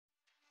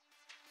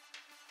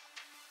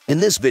In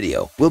this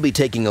video, we'll be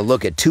taking a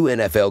look at two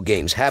NFL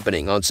games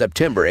happening on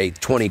September 8,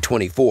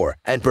 2024,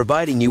 and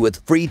providing you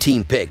with free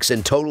team picks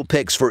and total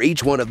picks for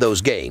each one of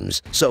those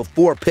games, so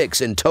 4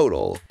 picks in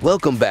total.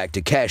 Welcome back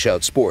to Cash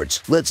Out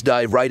Sports. Let's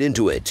dive right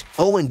into it.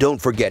 Oh, and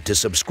don't forget to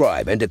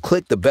subscribe and to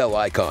click the bell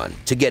icon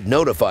to get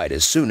notified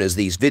as soon as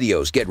these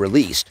videos get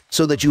released,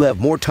 so that you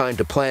have more time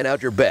to plan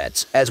out your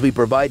bets as we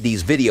provide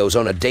these videos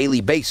on a daily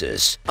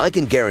basis. I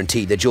can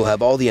guarantee that you'll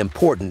have all the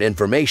important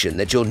information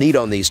that you'll need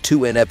on these two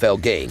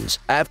NFL games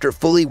after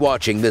fully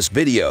watching this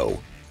video.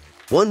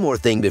 One more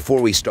thing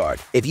before we start.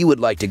 If you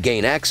would like to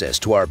gain access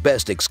to our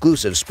best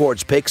exclusive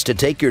sports picks to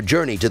take your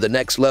journey to the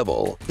next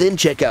level, then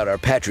check out our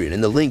Patreon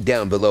in the link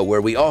down below,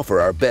 where we offer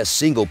our best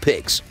single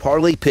picks,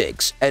 parlay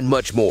picks, and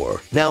much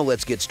more. Now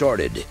let's get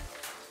started.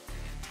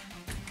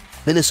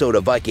 Minnesota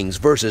Vikings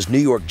versus New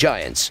York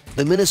Giants.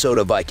 The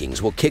Minnesota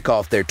Vikings will kick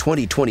off their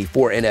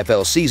 2024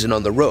 NFL season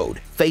on the road,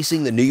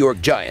 facing the New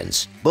York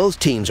Giants. Both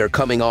teams are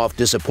coming off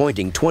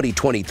disappointing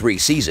 2023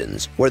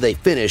 seasons, where they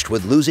finished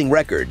with losing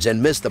records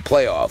and missed the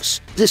playoffs.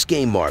 This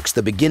game marks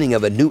the beginning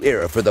of a new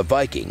era for the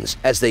Vikings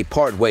as they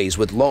part ways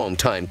with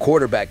longtime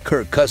quarterback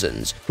Kirk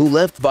Cousins, who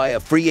left via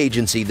free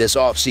agency this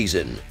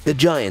offseason. The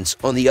Giants,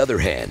 on the other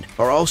hand,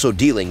 are also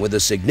dealing with a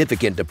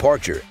significant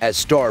departure, as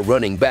star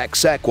running back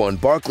Saquon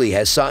Barkley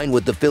has signed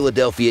with the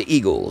Philadelphia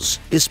Eagles.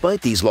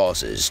 Despite these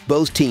losses,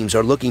 both teams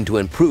are looking to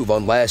improve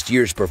on last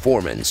year's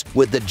performance,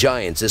 with the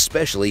Giants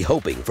especially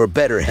hoping for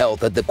better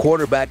health at the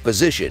quarterback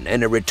position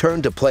and a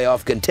return to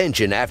playoff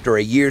contention after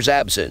a year's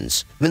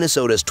absence.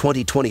 Minnesota's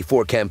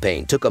 2024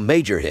 campaign took a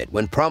major hit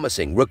when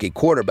promising rookie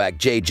quarterback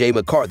J.J.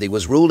 McCarthy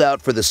was ruled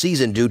out for the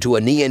season due to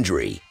a knee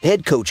injury.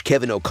 Head coach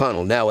Kevin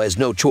O'Connell now has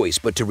no choice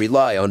but to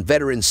rely on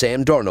veteran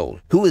Sam Darnold,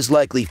 who is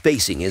likely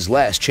facing his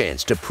last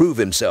chance to prove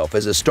himself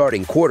as a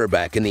starting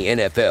quarterback in the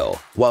NFL.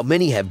 While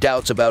many have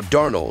doubts about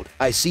Darnold,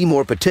 I see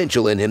more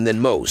potential in him than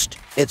most.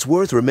 It's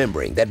worth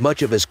remembering that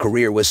much of his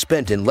career was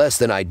spent in less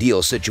than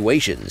ideal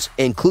situations,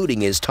 including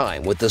his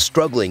time with the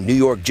struggling New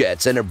York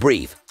Jets and a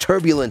brief,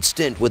 turbulent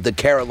stint with the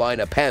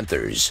Carolina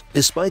Panthers.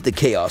 Despite the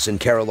chaos in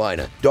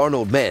Carolina,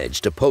 Darnold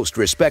managed to post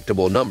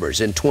respectable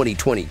numbers in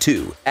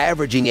 2022,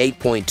 averaging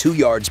 8.2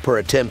 yards per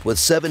attempt with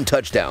 7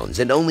 touchdowns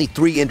and only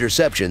 3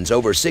 interceptions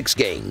over 6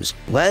 games.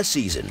 Last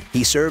season,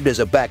 he served as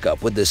a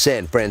backup with the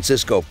San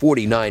Francisco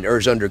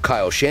 49ers under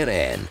Kyle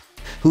Shanahan,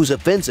 whose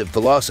offensive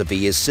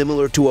philosophy is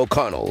similar to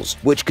O'Connell's,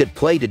 which could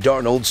play to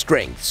Darnold's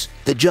strengths.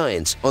 The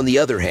Giants, on the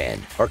other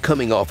hand, are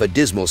coming off a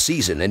dismal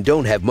season and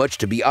don't have much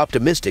to be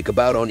optimistic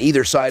about on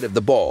either side of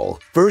the ball.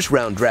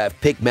 First-round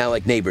draft pick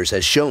Malik Nabers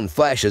has shown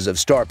flashes of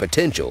star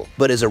potential,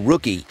 but as a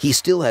rookie, he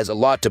still has a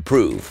lot to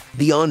prove.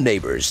 Beyond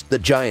Nabers, the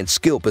Giants'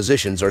 skill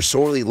positions are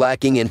sorely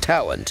lacking in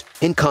talent.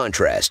 In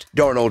contrast,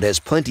 Darnold has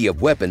plenty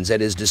of weapons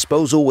at his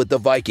disposal with the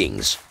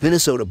Vikings.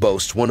 Minnesota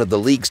boasts one of the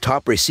league's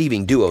top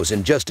receiving duos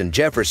in Justin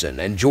Jefferson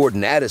and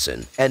Jordan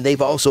Addison, and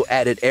they've also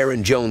added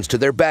Aaron Jones to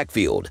their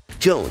backfield.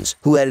 Jones,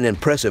 who had an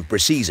impressive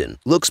preseason,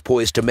 looks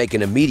poised to make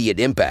an immediate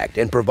impact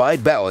and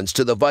provide balance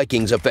to the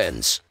Vikings'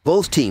 offense.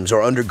 Both teams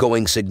are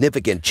undergoing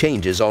significant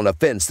changes on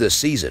offense this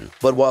season,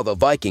 but while the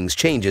Vikings'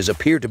 changes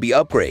appear to be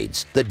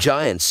upgrades, the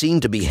Giants seem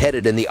to be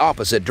headed in the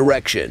opposite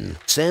direction.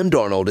 Sam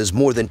Darnold is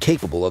more than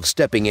capable of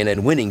stepping in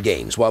and winning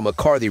games while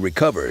McCarthy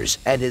recovers,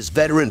 and his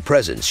veteran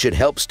presence should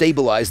help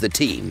stabilize the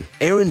team.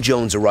 Aaron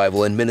Jones'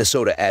 arrival in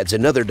Minnesota adds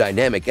another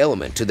dynamic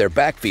element to their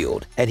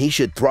backfield, and he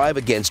should thrive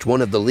against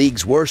one of the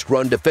league's worst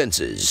run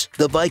defenses.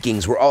 The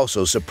Vikings were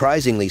also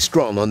surprisingly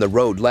strong on the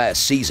road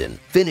last season,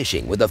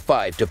 finishing with a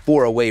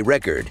 5-4 away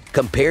record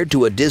compared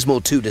to a dismal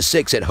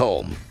 2-6 at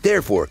home.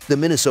 Therefore, the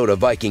Minnesota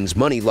Vikings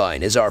money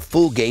line is our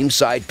full game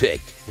side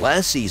pick.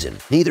 Last season,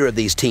 neither of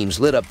these teams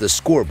lit up the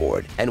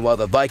scoreboard, and while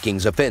the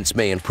Vikings' offense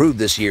may improve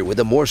this year with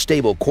a more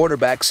stable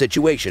quarterback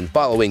situation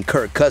following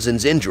Kirk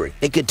Cousins' injury,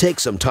 it could take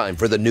some time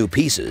for the new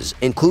pieces,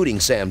 including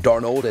Sam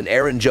Darnold and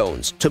Aaron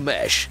Jones, to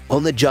mesh.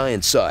 On the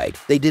Giants' side,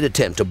 they did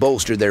attempt to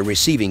bolster their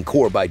receiving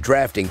core by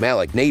drafting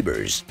Malik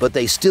Nabers, but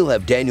they still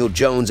have Daniel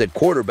Jones at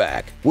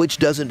quarterback, which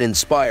doesn't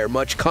inspire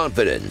much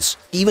confidence.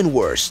 Even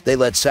worse, they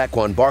let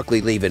Saquon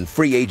Barkley leave in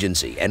free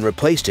agency and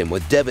replaced him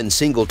with Devin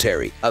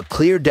Singletary, a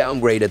clear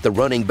downgrade at the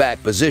running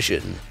back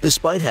position.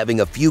 Despite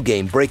having a few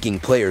game-breaking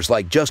players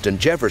like Justin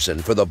Jefferson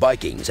for the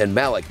Vikings and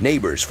Malik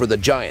Nabers for the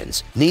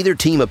Giants, neither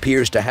team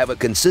appears to have a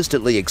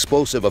consistently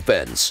explosive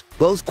offense.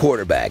 Both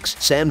quarterbacks,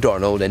 Sam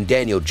Darnold and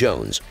Daniel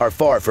Jones, are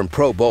far from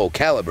Pro Bowl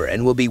caliber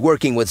and will be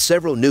working with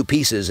several new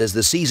pieces as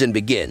the season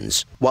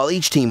begins. While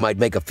each team might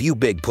make a few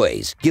big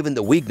plays, given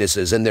the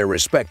weaknesses in their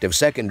respective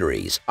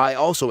secondaries, I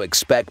also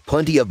expect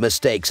plenty of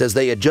mistakes as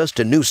they adjust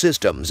to new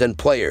systems and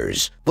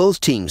players. Both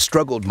teams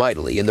struggled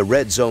mightily in the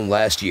red zone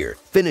last year,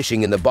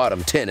 finishing in the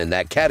bottom 10 in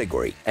that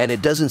category, and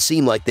it doesn't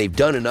seem like they've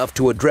done enough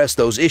to address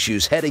those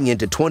issues heading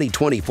into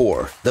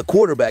 2024. The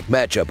quarterback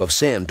matchup of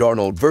Sam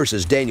Darnold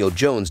versus Daniel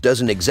Jones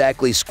doesn't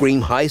exactly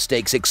scream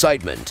high-stakes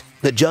excitement.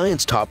 The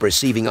Giants' top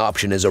receiving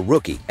option is a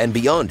rookie, and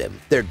beyond him,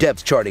 their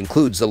depth chart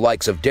includes the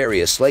likes of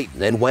Darius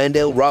Slayton and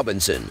Wan'Dale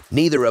Robinson,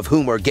 neither of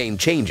whom are game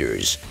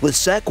changers. With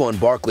Saquon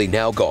Barkley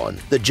now gone,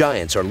 the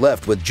Giants are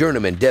left with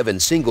journeyman Devin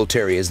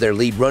Singletary as their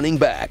lead running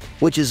back,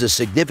 which is a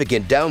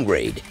significant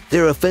downgrade.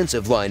 Their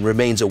offensive line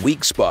remains a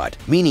weak spot,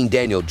 meaning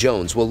Daniel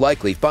Jones will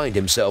likely find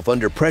himself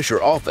under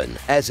pressure often,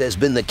 as has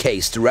been the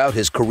case throughout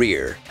his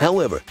career.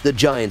 However, the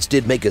Giants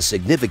did make a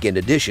significant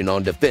addition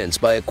on defense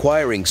by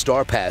acquiring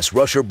star pass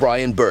rusher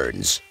Brian Burns.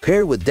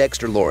 Paired with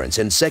Dexter Lawrence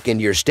and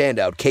second-year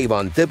standout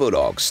Kayvon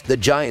Thibodeaux, the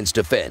Giants'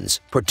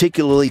 defense,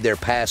 particularly their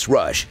pass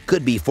rush,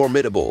 could be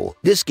formidable.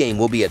 This game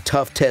will be a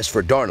tough test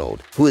for Darnold,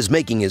 who is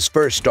making his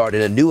first start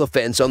in a new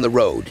offense on the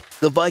road.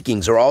 The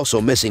Vikings are also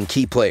missing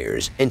key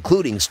players,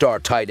 including star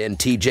tight end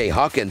T.J.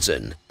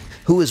 Hawkinson,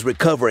 who is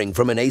recovering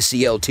from an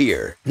ACL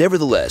tear.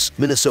 Nevertheless,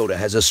 Minnesota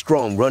has a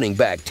strong running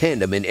back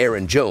tandem in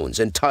Aaron Jones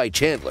and Ty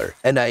Chandler,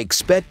 and I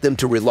expect them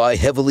to rely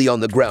heavily on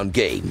the ground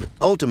game.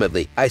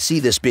 Ultimately, I see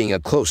this being a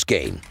close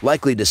game,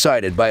 likely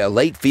decided by a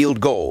late field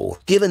goal.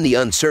 Given the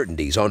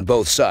uncertainties on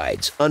both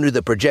sides, under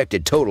the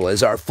projected total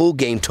is our full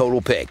game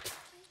total pick.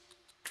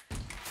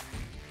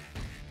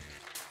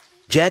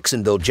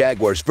 Jacksonville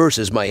Jaguars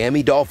vs.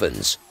 Miami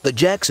Dolphins. The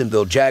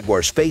Jacksonville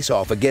Jaguars face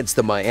off against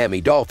the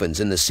Miami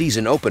Dolphins in the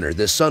season opener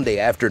this Sunday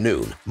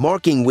afternoon,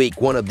 marking Week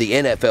 1 of the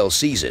NFL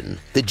season.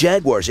 The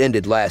Jaguars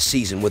ended last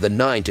season with a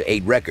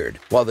 9-8 record,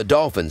 while the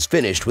Dolphins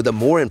finished with a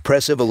more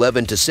impressive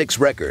 11-6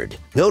 record.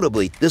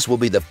 Notably, this will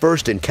be the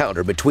first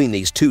encounter between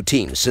these two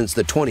teams since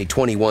the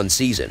 2021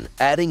 season,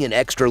 adding an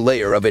extra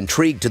layer of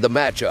intrigue to the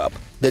matchup.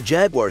 The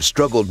Jaguars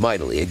struggled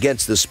mightily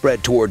against the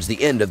spread towards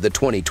the end of the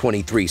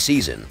 2023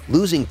 season,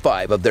 losing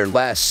 5 of their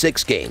last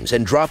 6 games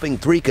and dropping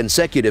 3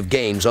 consecutive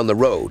games on the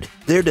road.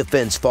 Their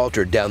defense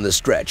faltered down the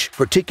stretch,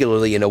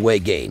 particularly in away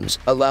games,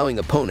 allowing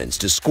opponents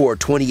to score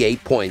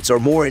 28 points or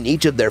more in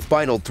each of their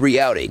final 3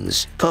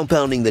 outings.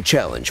 Compounding the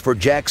challenge for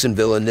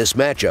Jacksonville in this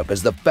matchup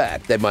is the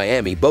fact that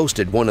Miami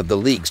boasted one of the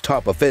league's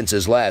top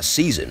offenses last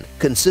season,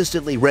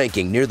 consistently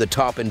ranking near the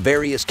top in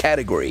various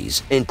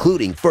categories,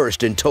 including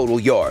first in total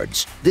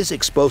yards. This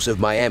explosive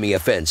Miami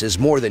offense is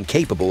more than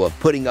capable of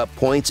putting up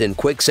points in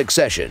quick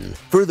succession.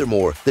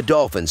 Furthermore, the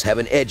Dolphins have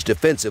an edge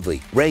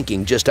defensively,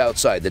 ranking just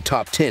outside the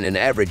top 10 in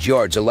average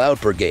yards allowed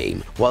per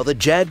game, while the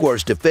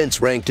Jaguars'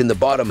 defense ranked in the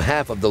bottom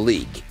half of the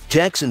league.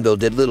 Jacksonville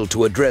did little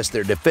to address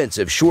their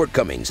defensive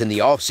shortcomings in the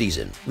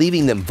offseason,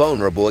 leaving them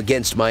vulnerable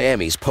against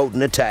Miami's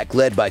potent attack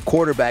led by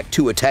quarterback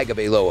Tua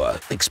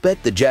Tagovailoa.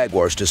 Expect the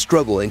Jaguars to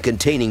struggle in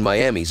containing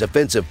Miami's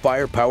offensive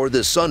firepower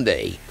this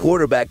Sunday.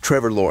 Quarterback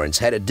Trevor Lawrence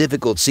had a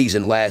difficult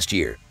season last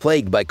year,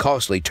 plagued by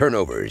costly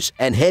turnovers,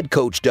 and head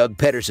coach Doug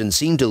Peterson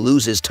seemed to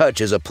lose his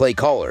touch as a play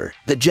caller.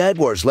 The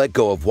Jaguars let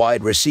go of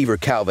wide receiver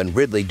Calvin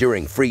Ridley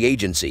during free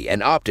agency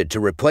and opted to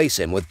replace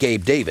him with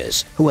Gabe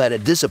Davis, who had a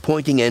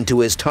disappointing end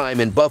to his time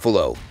in Buffalo,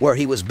 where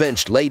he was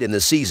benched late in the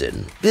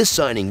season. This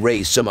signing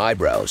raised some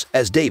eyebrows,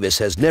 as Davis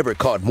has never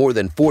caught more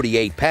than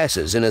 48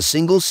 passes in a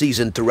single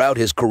season throughout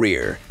his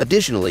career.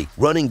 Additionally,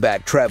 running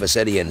back Travis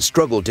Etienne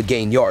struggled to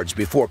gain yards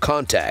before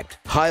contact,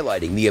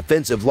 highlighting the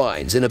offensive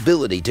line's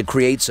inability to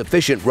create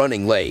sufficient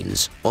running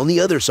lanes. On the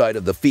other side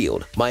of the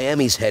field,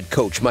 Miami's head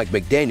coach Mike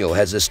McDaniel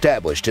has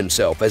established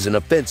himself as an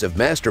offensive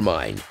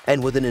mastermind,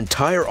 and with an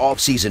entire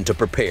offseason to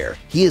prepare,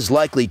 he is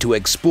likely to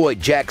exploit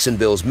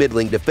Jacksonville's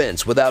middling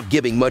defense without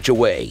giving much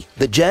away.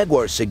 The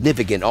Jaguars'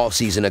 significant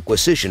offseason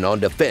acquisition on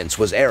defense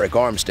was Eric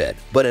Armstead,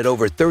 but at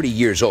over 30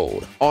 years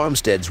old,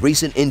 Armstead's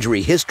recent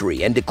injury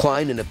history and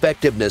decline in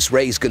effectiveness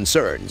raise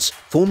concerns.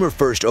 Former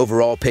first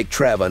overall pick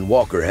Travon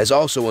Walker has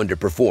also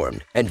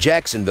underperformed, and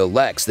Jacksonville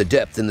lacks the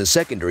depth in the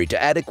secondary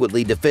to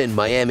adequately defend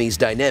Miami's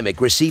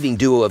dynamic receiving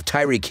duo of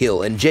Tyreek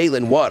Hill and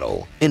Jalen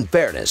Waddle. In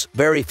fairness,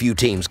 very few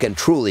teams can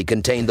truly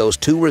contain those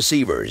two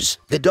receivers.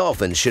 The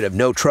Dolphins should have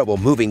no trouble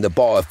moving the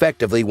ball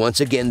effectively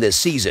once again this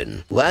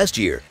season. Last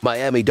year,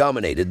 Miami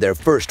dominated their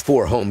first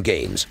 4 home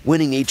games,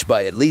 winning each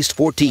by at least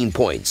 14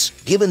 points.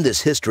 Given this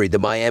history, the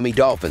Miami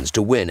Dolphins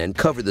to win and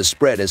cover the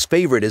spread as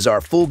favorite is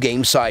our full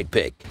game side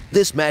pick.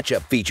 This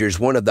matchup features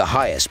one of the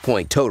highest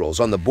point totals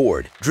on the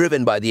board,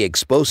 driven by the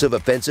explosive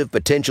offensive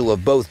potential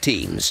of both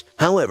teams.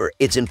 However,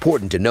 it's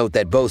important to note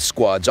that both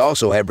squads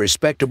also have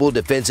respectable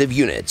defensive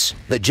units.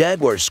 The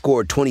Jaguars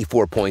scored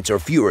 24 points or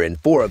fewer in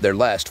 4 of their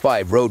last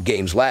 5 road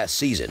games last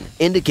season,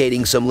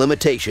 indicating some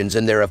limitations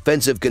in their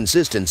offensive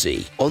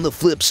consistency. On the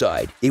flip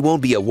side, it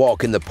won't be a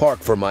walk in the park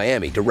for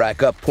Miami to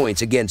rack up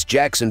points against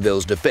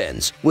Jacksonville's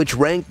defense, which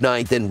ranked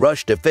 9th in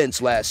rush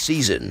defense last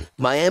season.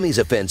 Miami's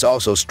offense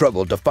also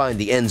struggled to find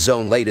the end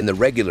zone late in the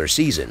regular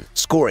season,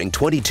 scoring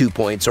 22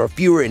 points or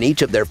fewer in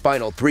each of their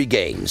final 3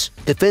 games.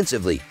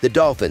 Defensively, the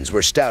Dolphins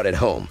were stout at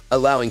home,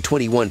 allowing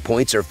 21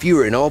 points or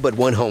fewer in all but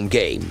 1 home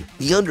game.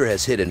 The under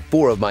has hit in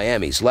 4 of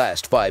Miami's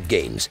last 5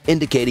 games,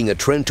 indicating a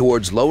trend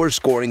towards lower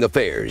scoring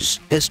affairs.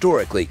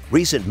 Historically,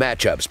 recent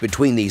matchups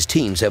between these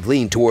teams have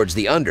leaned towards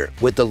the under,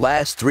 with the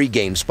last 3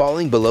 games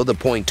falling below the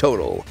point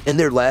total. In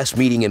their last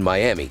meeting in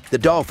Miami, the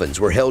Dolphins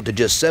were held to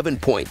just 7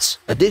 points.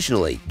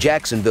 Additionally,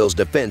 Jacksonville's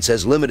defense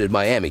has limited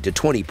Miami to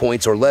 20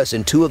 points or less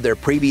in 2 of their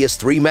previous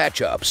 3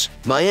 matchups.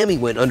 Miami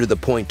went under the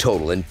point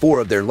total in 4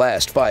 of their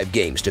last 5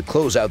 games to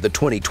close out the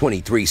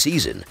 2023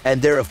 season,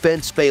 and their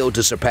offense failed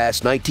to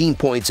surpass 19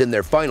 points in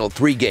their final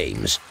 3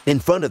 games. In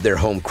front of their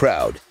home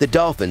crowd, the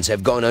Dolphins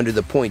have gone under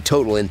the point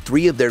total in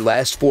 3 of their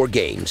last 4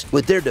 games,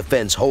 with their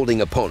defense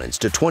holding opponents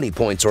to 20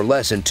 points or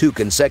less in 2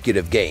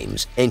 consecutive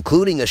games,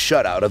 including a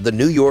shutout of the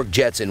New York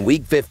Jets in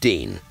Week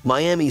 15.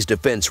 Miami's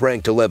defense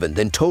ranked 11th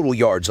in total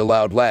yards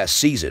allowed last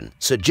season,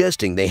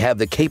 suggesting they have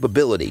the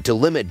capability to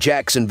limit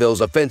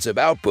Jacksonville's offensive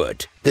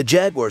output. The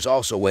Jaguars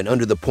also went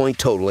under the point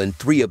total in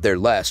 3 of their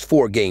last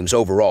 4 games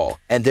overall,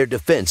 and their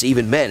defense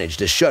even managed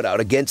a shutout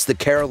against the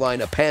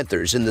Carolina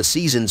Panthers in the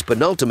season's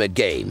penultimate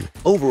game.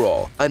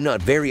 Overall, I'm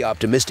not very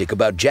optimistic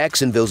about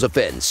Jacksonville's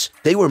offense.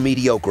 They were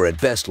mediocre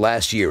at best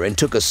last year and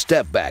took a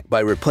step back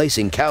by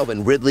replacing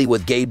Calvin Ridley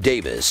with Gabe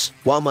Davis.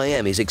 While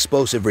Miami's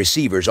explosive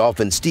receivers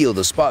often steal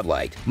the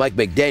spotlight, Mike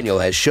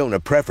McDaniel has shown a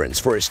preference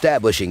for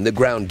establishing the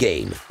ground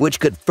game, which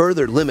could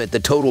further limit the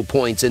total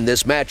points in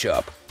this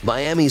matchup.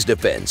 Miami's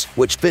defense,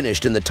 which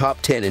finished in the top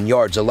 10 in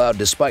yards allowed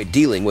despite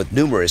dealing with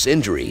numerous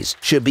injuries,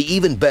 should be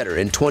even better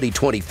in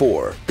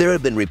 2024. There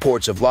have been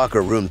reports of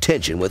locker room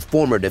tension with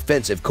former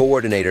defensive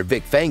coordinator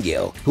Vic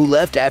Fangio, who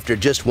left after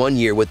just 1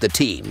 year with the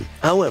team.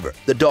 However,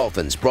 the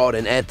Dolphins brought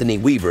in Anthony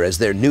Weaver as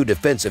their new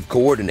defensive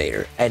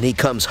coordinator, and he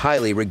comes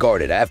highly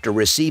regarded after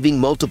receiving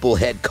multiple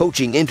head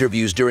coaching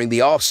interviews during the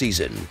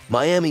offseason.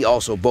 Miami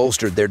also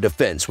bolstered their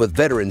defense with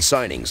veteran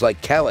signings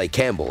like Calais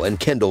Campbell and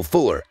Kendall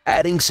Fuller,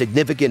 adding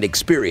significant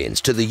experience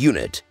to the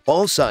unit.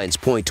 All signs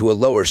point to a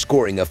lower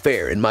scoring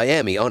affair in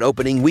Miami on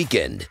opening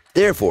weekend.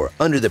 Therefore,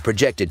 under the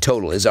projected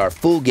total is our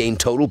full game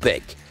total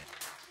pick.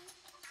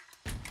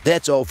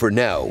 That's all for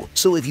now,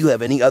 so if you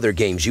have any other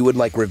games you would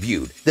like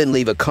reviewed, then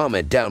leave a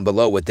comment down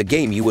below with the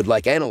game you would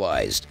like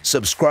analyzed.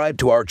 Subscribe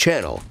to our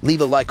channel,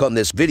 leave a like on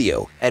this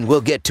video, and we'll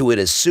get to it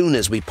as soon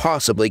as we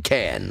possibly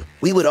can.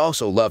 We would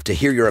also love to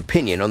hear your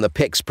opinion on the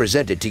picks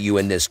presented to you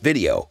in this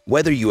video,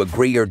 whether you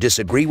agree or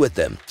disagree with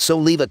them, so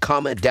leave a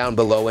comment down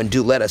below and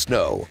do let us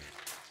know.